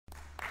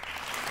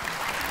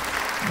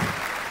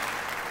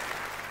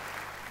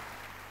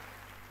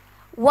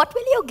What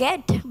will you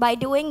get by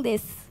doing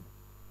this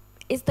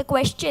is the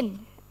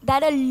question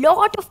that a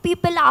lot of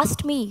people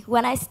asked me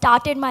when I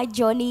started my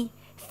journey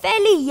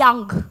fairly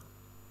young.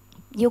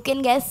 You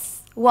can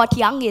guess what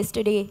young is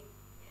today.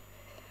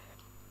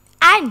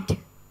 And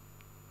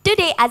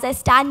today, as I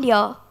stand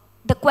here,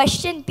 the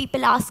question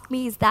people ask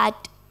me is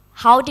that,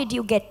 how did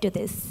you get to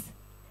this?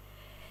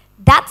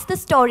 That's the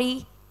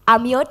story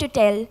I'm here to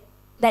tell,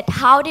 that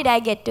how did I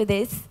get to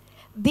this,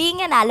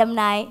 being an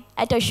alumni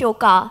at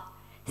Ashoka,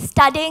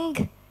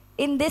 studying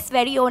in this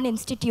very own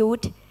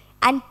institute,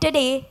 and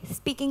today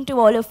speaking to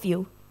all of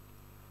you.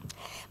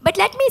 But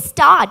let me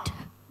start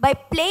by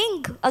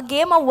playing a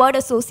game of word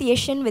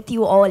association with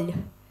you all.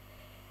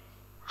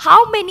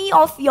 How many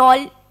of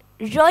y'all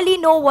really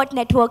know what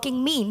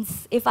networking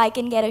means, if I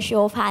can get a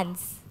show of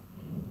hands?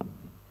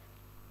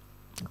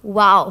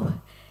 Wow.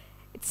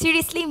 It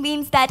seriously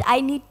means that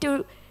I need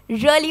to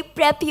really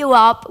prep you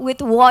up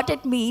with what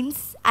it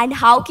means and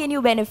how can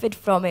you benefit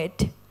from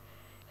it.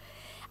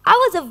 I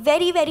was a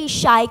very, very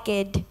shy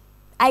kid.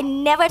 I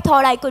never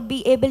thought I could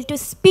be able to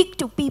speak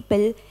to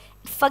people,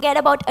 forget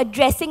about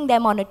addressing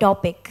them on a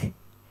topic.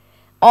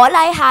 All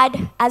I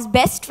had as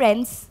best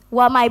friends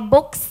were my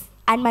books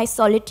and my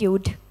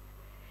solitude.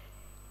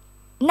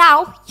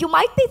 Now, you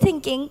might be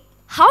thinking,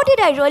 how did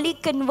I really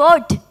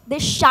convert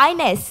this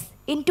shyness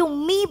into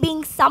me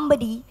being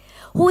somebody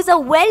who's a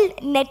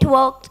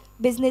well-networked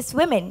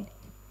businesswoman?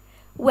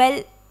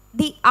 Well,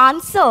 the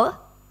answer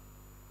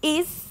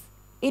is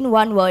in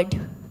one word,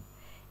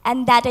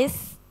 and that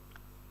is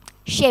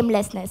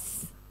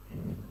shamelessness.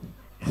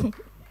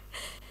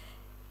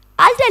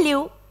 I'll tell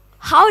you,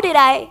 how did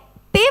I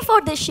pay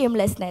for this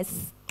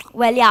shamelessness?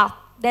 Well, yeah,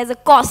 there's a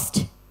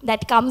cost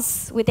that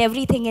comes with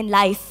everything in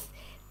life.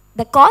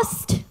 The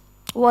cost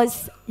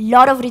was a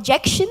lot of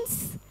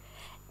rejections,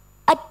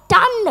 a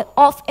ton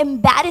of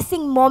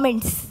embarrassing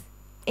moments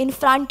in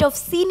front of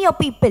senior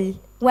people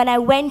when I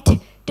went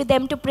to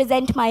them to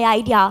present my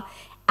idea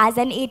as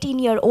an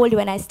 18-year-old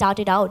when I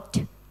started out.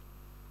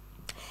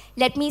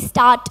 Let me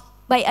start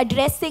by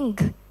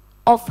addressing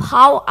of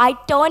how I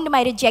turned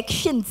my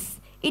rejections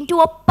into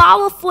a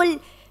powerful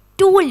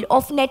tool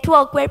of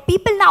network where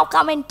people now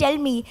come and tell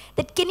me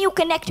that, can you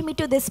connect me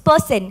to this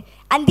person?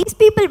 And these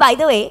people, by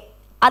the way,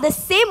 are the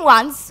same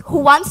ones who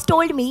once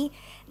told me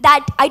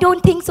that I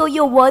don't think so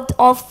you're worth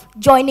of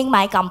joining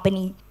my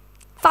company.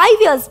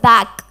 5 years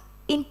back,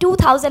 in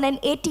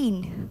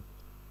 2018,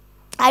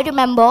 I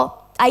remember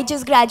I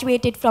just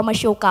graduated from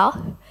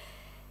Ashoka.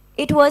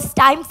 It was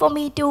time for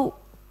me to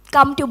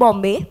come to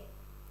Bombay,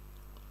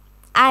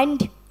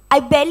 and I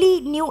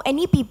barely knew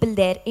any people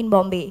there in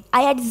Bombay.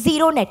 I had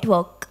zero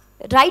network.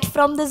 Right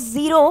from the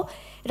zero,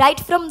 right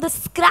from the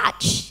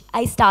scratch,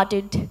 I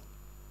started.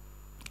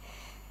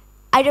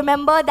 I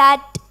remember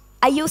that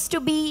I used to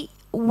be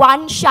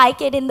one shy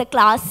kid in the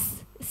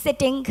class,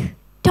 sitting,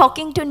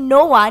 talking to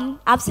no one,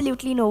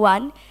 absolutely no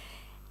one.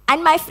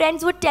 And my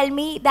friends would tell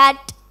me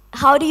that,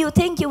 how do you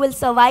think you will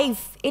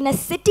survive in a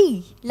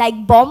city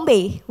like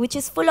Bombay, which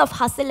is full of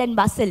hustle and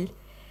bustle?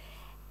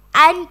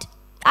 And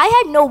I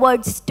had no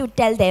words to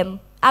tell them,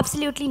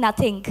 absolutely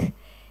nothing.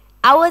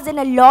 I was in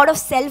a lot of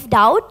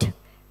self-doubt.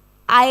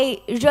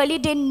 I really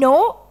didn't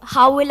know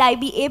how will I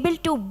be able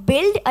to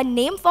build a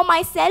name for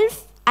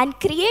myself and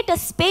create a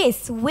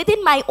space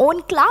within my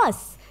own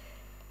class.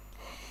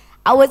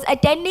 I was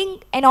attending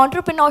an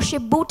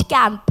entrepreneurship boot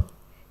camp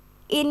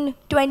in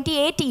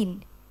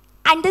 2018.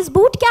 And this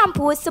boot camp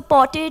was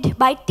supported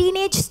by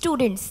teenage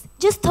students,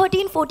 just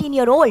 13,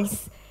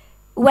 14-year-olds.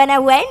 When I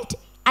went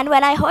and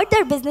when I heard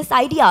their business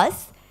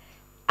ideas,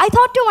 I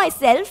thought to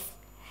myself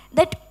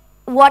that,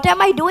 what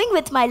am I doing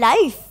with my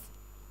life?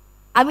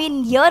 I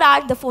mean, here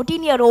are the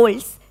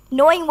 14-year-olds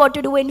knowing what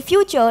to do in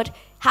future,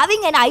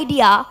 having an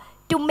idea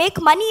to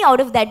make money out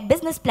of that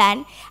business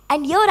plan,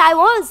 and here I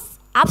was,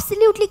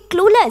 absolutely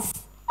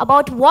clueless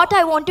about what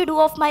I want to do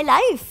of my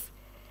life.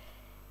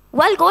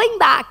 While going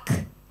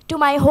back to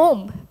my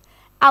home,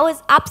 I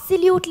was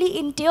absolutely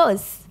in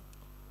tears.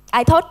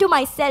 I thought to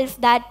myself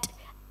that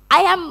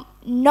I am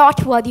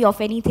not worthy of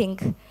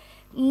anything.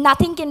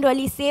 Nothing can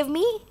really save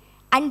me,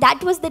 and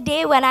that was the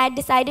day when I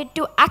decided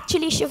to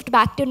actually shift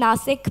back to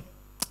Nasik,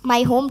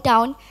 my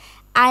hometown,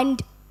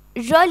 and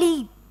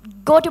really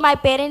go to my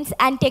parents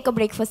and take a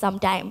break for some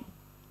time.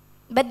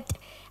 But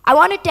I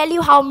want to tell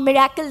you how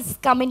miracles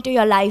come into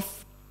your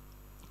life.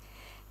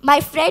 My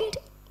friend,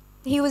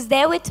 he was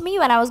there with me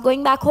when I was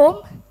going back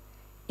home.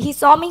 He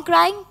saw me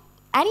crying,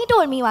 and he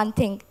told me one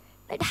thing,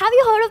 that, have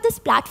you heard of this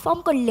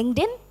platform called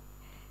LinkedIn?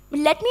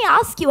 Let me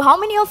ask you, how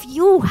many of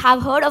you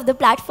have heard of the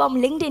platform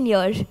LinkedIn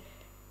here?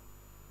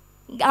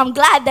 I'm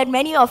glad that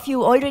many of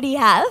you already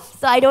have,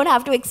 so I don't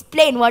have to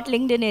explain what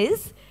LinkedIn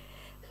is.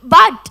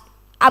 But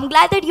I'm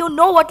glad that you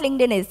know what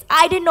LinkedIn is.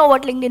 I didn't know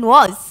what LinkedIn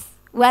was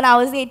when I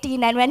was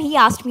 18 and when he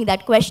asked me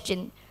that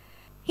question.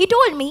 He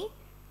told me,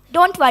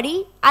 don't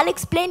worry, I'll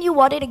explain you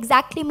what it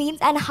exactly means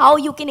and how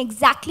you can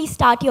exactly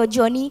start your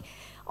journey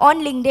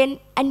on LinkedIn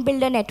and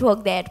build a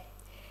network there.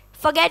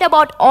 Forget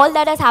about all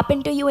that has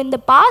happened to you in the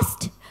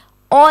past,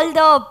 all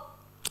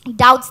the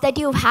doubts that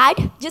you've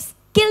had. Just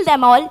kill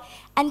them all,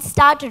 and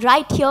start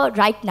right here,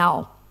 right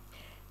now.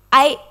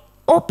 I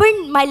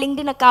opened my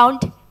LinkedIn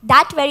account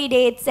that very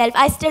day itself.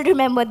 I still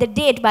remember the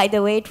date, by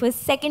the way. It was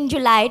 2nd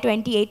July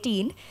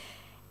 2018.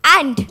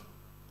 And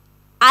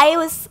I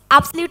was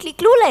absolutely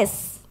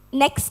clueless.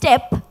 Next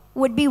step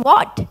would be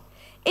what?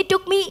 It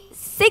took me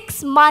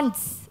 6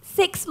 months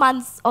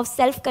of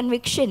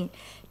self-conviction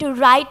to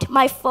write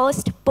my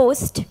first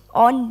post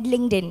on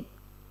LinkedIn.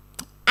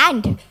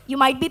 And you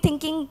might be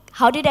thinking,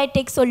 how did I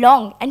take so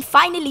long? And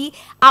finally,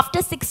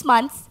 after 6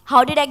 months,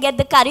 how did I get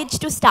the courage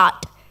to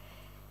start?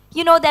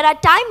 You know, there are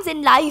times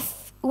in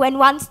life when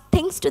one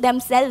thinks to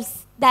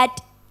themselves that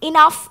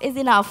enough is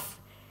enough.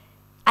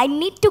 I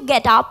need to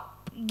get up,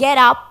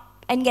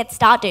 and get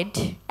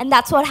started. And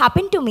that's what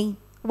happened to me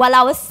while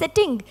I was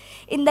sitting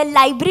in the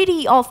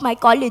library of my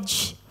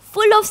college,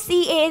 full of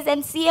CAs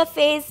and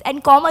CFAs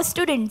and commerce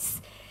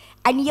students.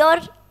 And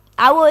here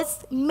I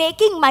was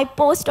making my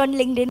post on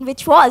LinkedIn,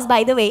 which was,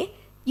 by the way,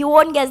 you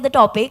won't guess the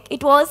topic.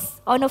 It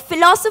was on a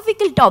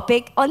philosophical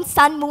topic on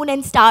sun, moon,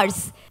 and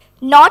stars.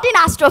 Not in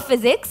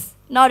astrophysics,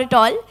 not at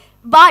all,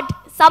 but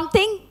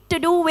something to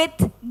do with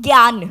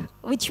gyan,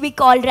 which we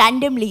call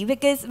randomly,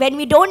 because when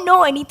we don't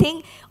know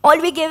anything, all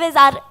we give is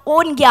our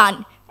own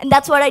gyan, and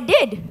that's what I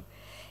did.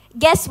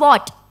 Guess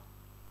what?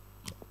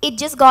 It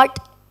just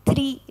got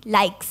 3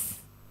 likes.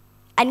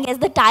 And guess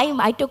the time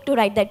I took to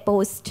write that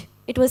post?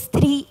 It was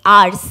 3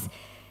 hours.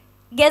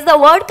 Guess the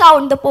word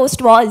count the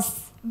post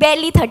was?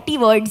 Barely 30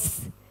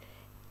 words.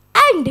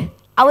 And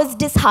I was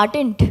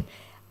disheartened.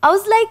 I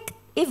was like,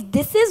 if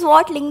this is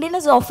what LinkedIn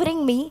is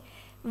offering me,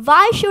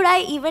 why should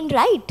I even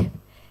write?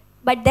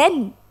 But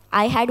then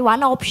I had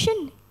one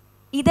option.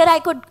 Either I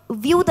could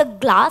view the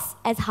glass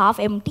as half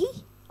empty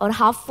or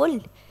half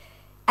full.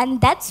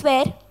 And that's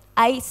where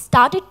I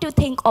started to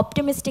think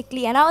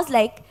optimistically. And I was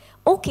like,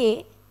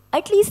 okay,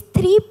 at least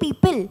 3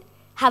 people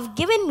have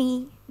given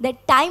me the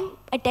time,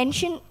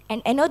 attention,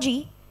 and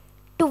energy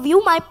to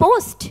view my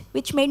post,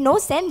 which made no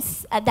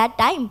sense at that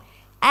time.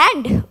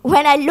 And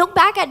when I look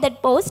back at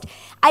that post,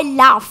 I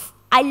laugh.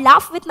 I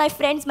laugh with my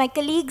friends, my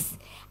colleagues,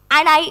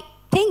 and I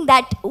think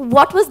that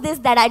what was this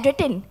that I'd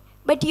written?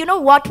 But you know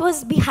what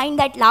was behind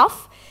that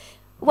laugh?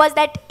 Was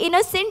that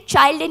innocent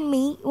child in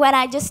me when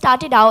I just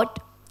started out,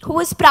 who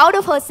was proud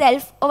of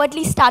herself, or at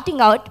least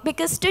starting out,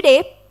 because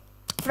today,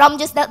 from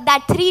just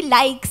that 3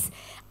 likes,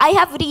 I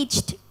have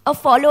reached a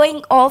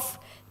following of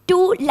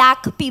 2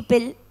 lakh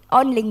people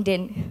on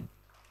LinkedIn.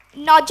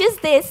 Not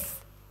just this,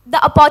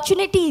 the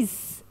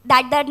opportunities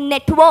that the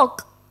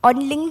network on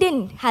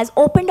LinkedIn has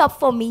opened up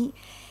for me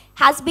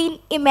has been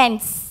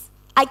immense.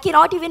 I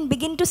cannot even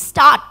begin to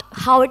start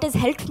how it has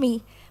helped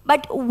me.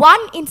 But one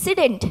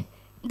incident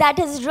that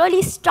has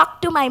really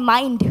stuck to my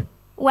mind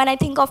when I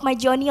think of my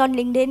journey on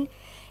LinkedIn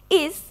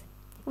is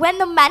when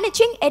the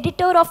managing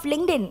editor of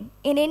LinkedIn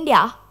in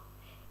India,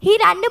 he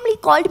randomly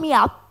called me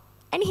up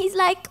and he's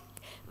like,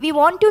 we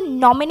want to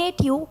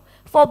nominate you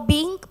for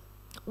being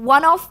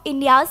one of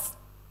India's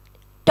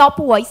top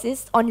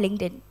voices on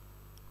LinkedIn.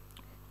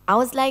 I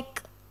was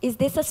like, is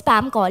this a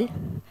spam call?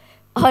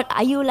 Or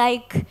are you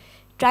like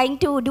trying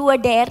to do a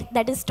dare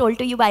that is told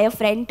to you by a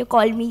friend to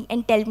call me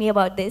and tell me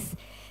about this?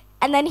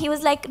 And then he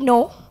was like,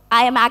 no,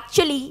 I am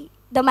actually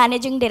the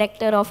managing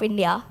director of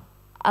India.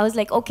 I was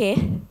like,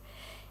 okay.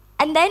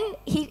 And then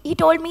he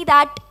told me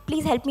that,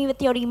 please help me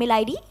with your email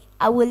ID.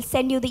 I will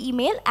send you the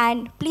email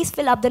and please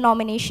fill up the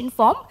nomination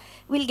form.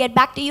 We'll get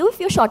back to you if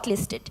you're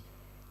shortlisted.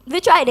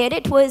 Which I did.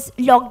 It was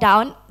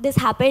lockdown. This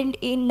happened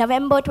in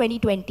November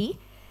 2020.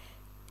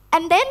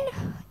 And then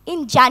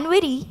in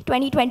January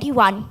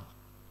 2021,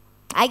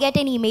 I get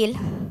an email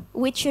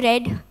which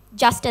read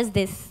just as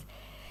this,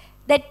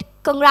 that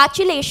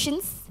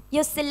congratulations,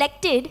 you're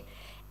selected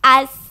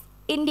as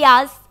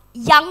India's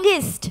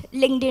youngest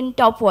LinkedIn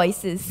top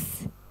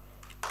voices.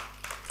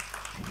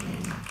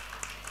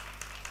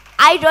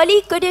 I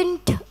really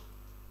couldn't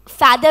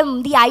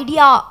fathom the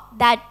idea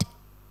that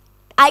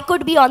I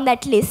could be on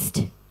that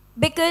list,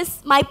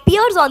 because my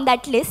peers on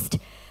that list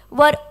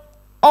were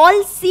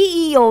all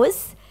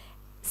CEOs,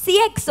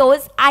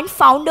 CXOs, and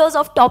founders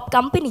of top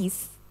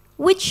companies,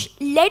 which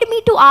led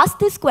me to ask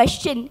this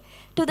question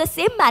to the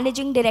same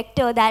managing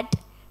director that,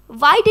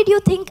 why did you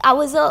think I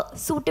was a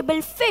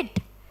suitable fit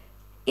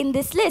in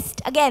this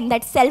list? Again,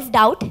 that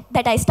self-doubt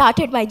that I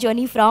started my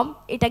journey from,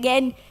 it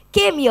again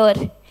came here.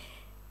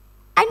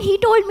 And he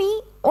told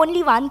me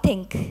only one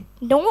thing.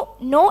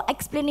 No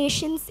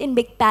explanations in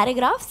big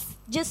paragraphs,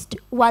 just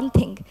one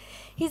thing.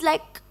 He's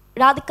like,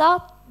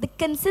 Radhika, the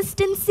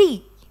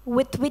consistency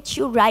with which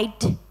you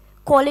write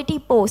quality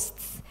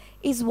posts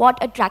is what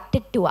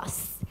attracted to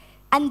us.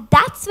 And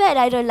that's where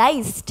I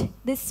realized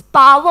this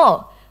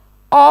power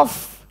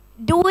of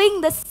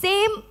doing the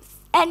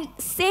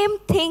same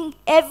thing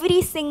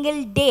every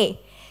single day.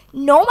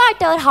 No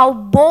matter how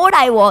bored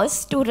I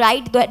was to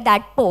write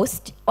that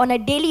post on a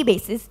daily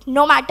basis,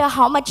 no matter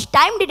how much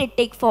time did it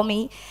take for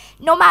me,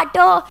 no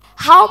matter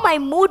how my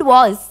mood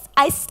was,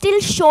 I still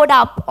showed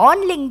up on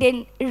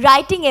LinkedIn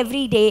writing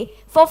every day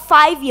for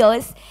 5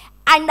 years.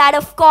 And that,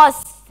 of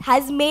course,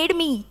 has made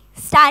me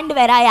stand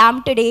where I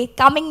am today,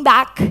 coming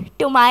back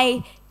to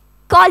my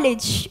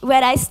college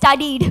where I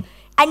studied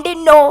and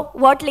didn't know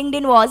what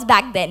LinkedIn was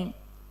back then.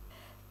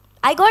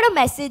 I got a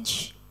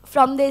message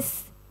from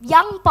this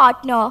young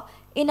partner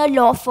in a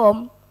law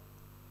firm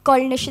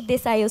called Nishit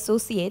Desai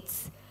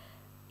Associates.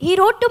 He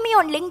wrote to me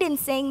on LinkedIn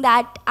saying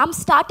that, I'm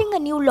starting a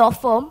new law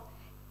firm.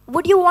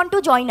 Would you want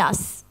to join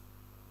us?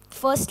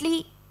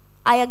 Firstly,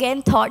 I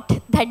again thought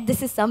that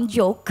this is some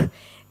joke.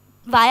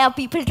 Why are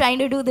people trying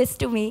to do this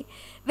to me?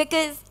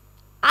 Because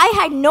I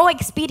had no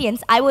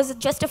experience. I was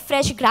just a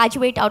fresh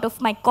graduate out of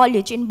my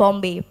college in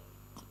Bombay.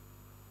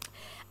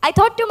 I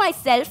thought to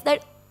myself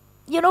that,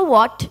 you know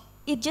what?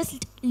 It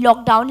just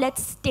lockdown,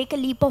 let's take a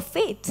leap of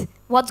faith.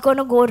 What's going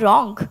to go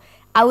wrong?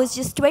 I was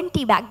just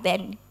 20 back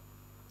then.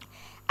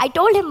 I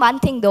told him one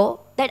thing though,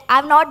 that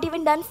I've not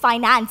even done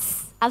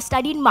finance. I've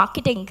studied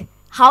marketing.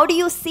 How do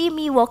you see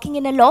me working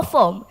in a law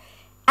firm?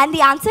 And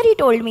the answer he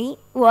told me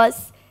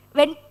was,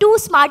 when two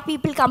smart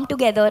people come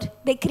together,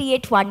 they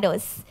create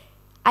wonders.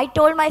 I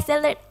told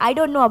myself that I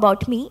don't know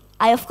about me.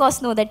 I of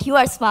course know that you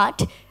are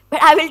smart,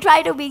 but I will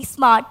try to be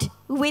smart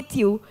with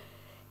you.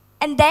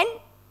 And then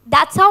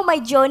that's how my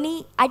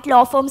journey at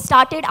law firm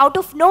started out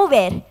of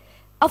nowhere.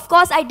 Of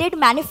course, I did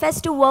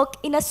manifest to work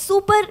in a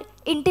super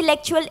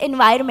intellectual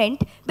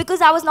environment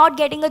because I was not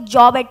getting a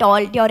job at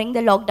all during the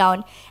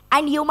lockdown.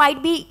 And you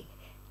might be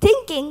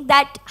thinking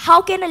that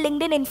how can a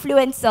LinkedIn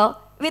influencer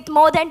with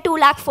more than 2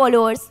 lakh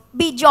followers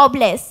be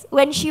jobless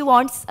when she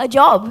wants a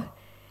job?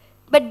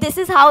 But this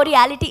is how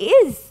reality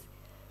is.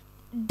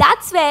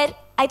 That's where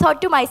I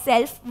thought to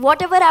myself,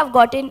 whatever I've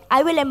gotten,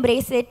 I will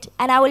embrace it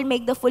and I will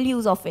make the full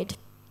use of it.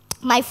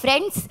 My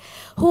friends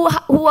who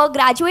were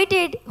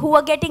graduated, who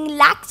were getting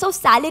lakhs of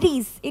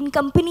salaries in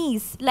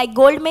companies like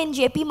Goldman,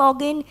 JP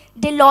Morgan,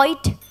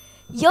 Deloitte,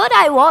 here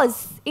I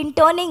was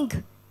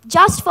interning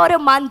just for a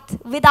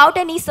month without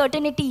any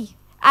certainty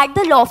at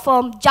the law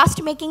firm,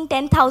 just making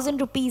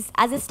 10,000 rupees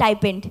as a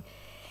stipend.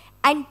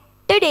 And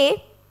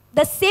today,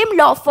 the same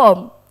law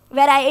firm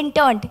where I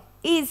interned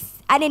is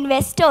an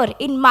investor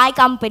in my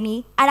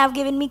company and have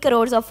given me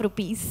crores of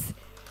rupees.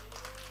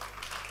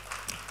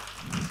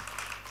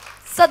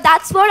 So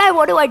that's what I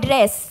want to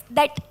address,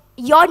 that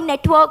your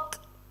network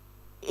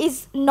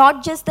is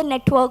not just the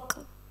network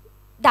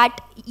that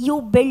you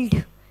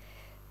build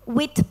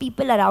with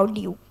people around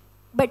you,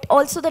 but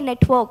also the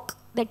network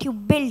that you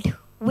build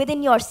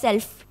within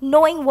yourself,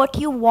 knowing what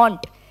you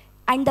want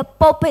and the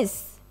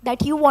purpose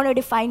that you want to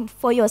define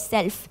for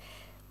yourself.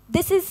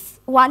 This is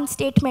one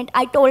statement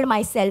I told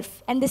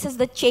myself, and this is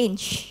the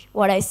change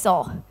what I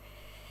saw.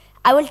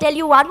 I will tell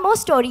you one more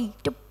story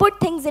to put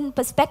things in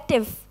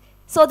perspective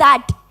so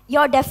that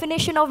your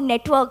definition of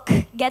network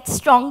gets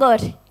stronger.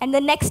 And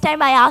the next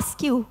time I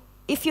ask you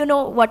if you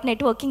know what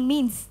networking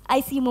means,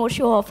 I see more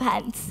show of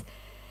hands.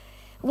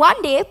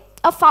 One day,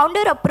 a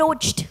founder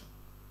approached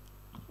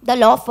the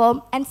law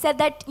firm and said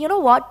that, you know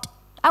what,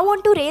 I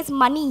want to raise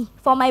money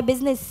for my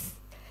business.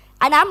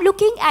 And I'm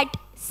looking at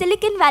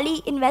Silicon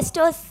Valley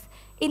investors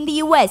in the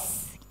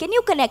US. Can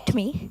you connect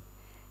me?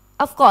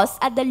 Of course,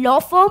 at the law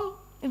firm,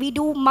 we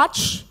do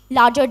much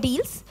larger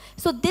deals.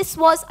 So this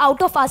was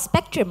out of our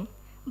spectrum.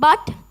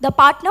 But the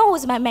partner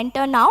who's my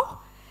mentor now,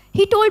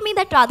 he told me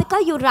that,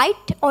 Radhika, you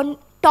write on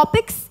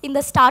topics in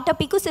the startup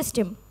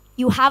ecosystem.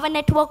 You have a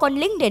network on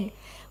LinkedIn.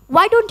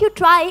 Why don't you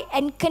try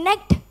and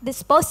connect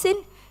this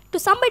person to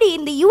somebody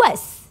in the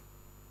US?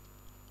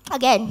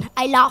 Again,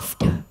 I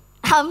laughed.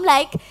 I'm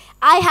like,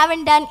 I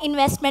haven't done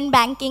investment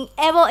banking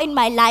ever in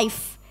my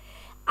life.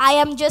 I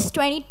am just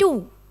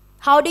 22.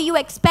 How do you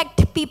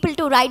expect people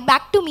to write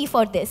back to me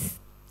for this?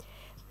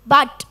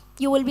 But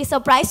you will be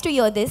surprised to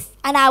hear this,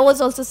 and I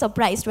was also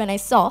surprised when I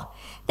saw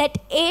that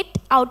 8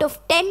 out of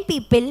 10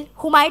 people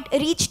whom I'd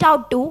reached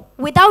out to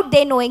without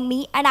they knowing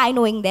me and I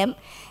knowing them,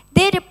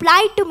 they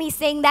replied to me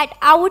saying that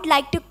I would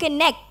like to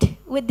connect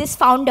with this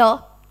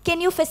founder. Can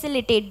you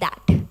facilitate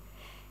that?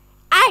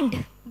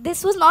 And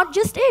this was not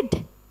just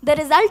it. The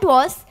result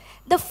was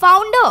the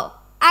founder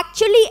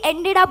actually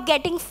ended up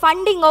getting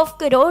funding of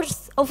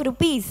crores of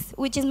rupees,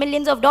 which is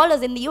millions of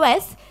dollars in the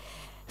US,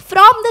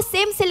 from the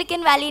same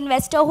Silicon Valley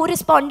investor who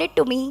responded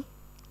to me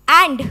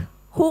and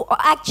who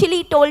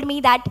actually told me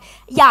that,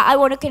 yeah, I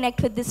want to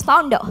connect with this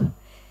founder.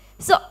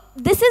 So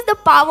this is the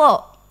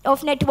power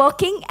of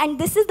networking, and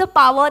this is the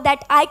power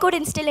that I could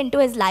instill into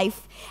his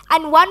life.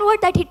 And one word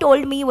that he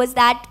told me was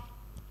that,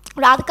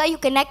 Radhika, you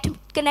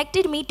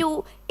connected me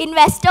to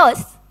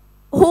investors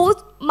who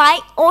my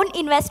own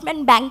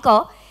investment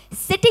banker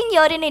sitting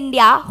here in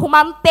India, whom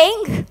I'm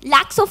paying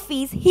lakhs of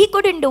fees, he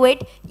couldn't do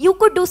it. You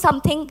could do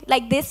something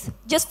like this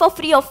just for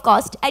free of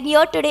cost. And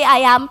here today I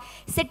am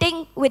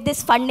sitting with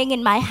this funding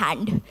in my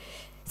hand.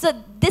 So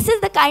this is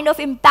the kind of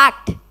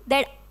impact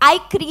that I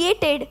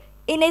created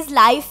in his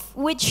life,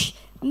 which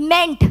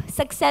meant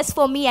success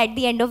for me at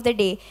the end of the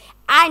day.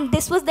 And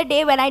this was the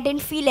day when I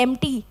didn't feel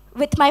empty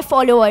with my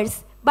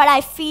followers, but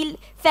I felt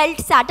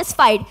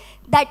satisfied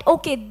that,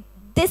 okay,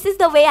 this is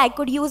the way I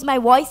could use my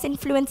voice,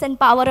 influence, and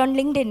power on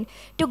LinkedIn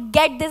to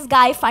get this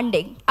guy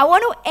funding. I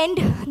want to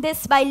end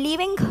this by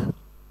leaving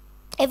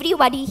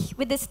everybody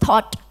with this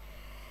thought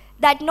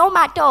that no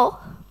matter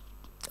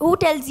who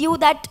tells you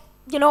that,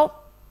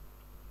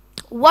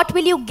 what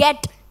will you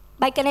get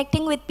by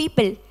connecting with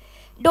people,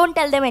 don't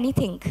tell them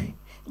anything.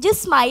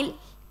 Just smile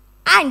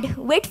and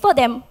wait for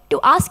them to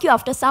ask you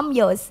after some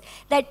years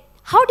that,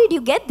 how did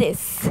you get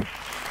this?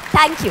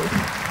 Thank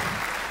you.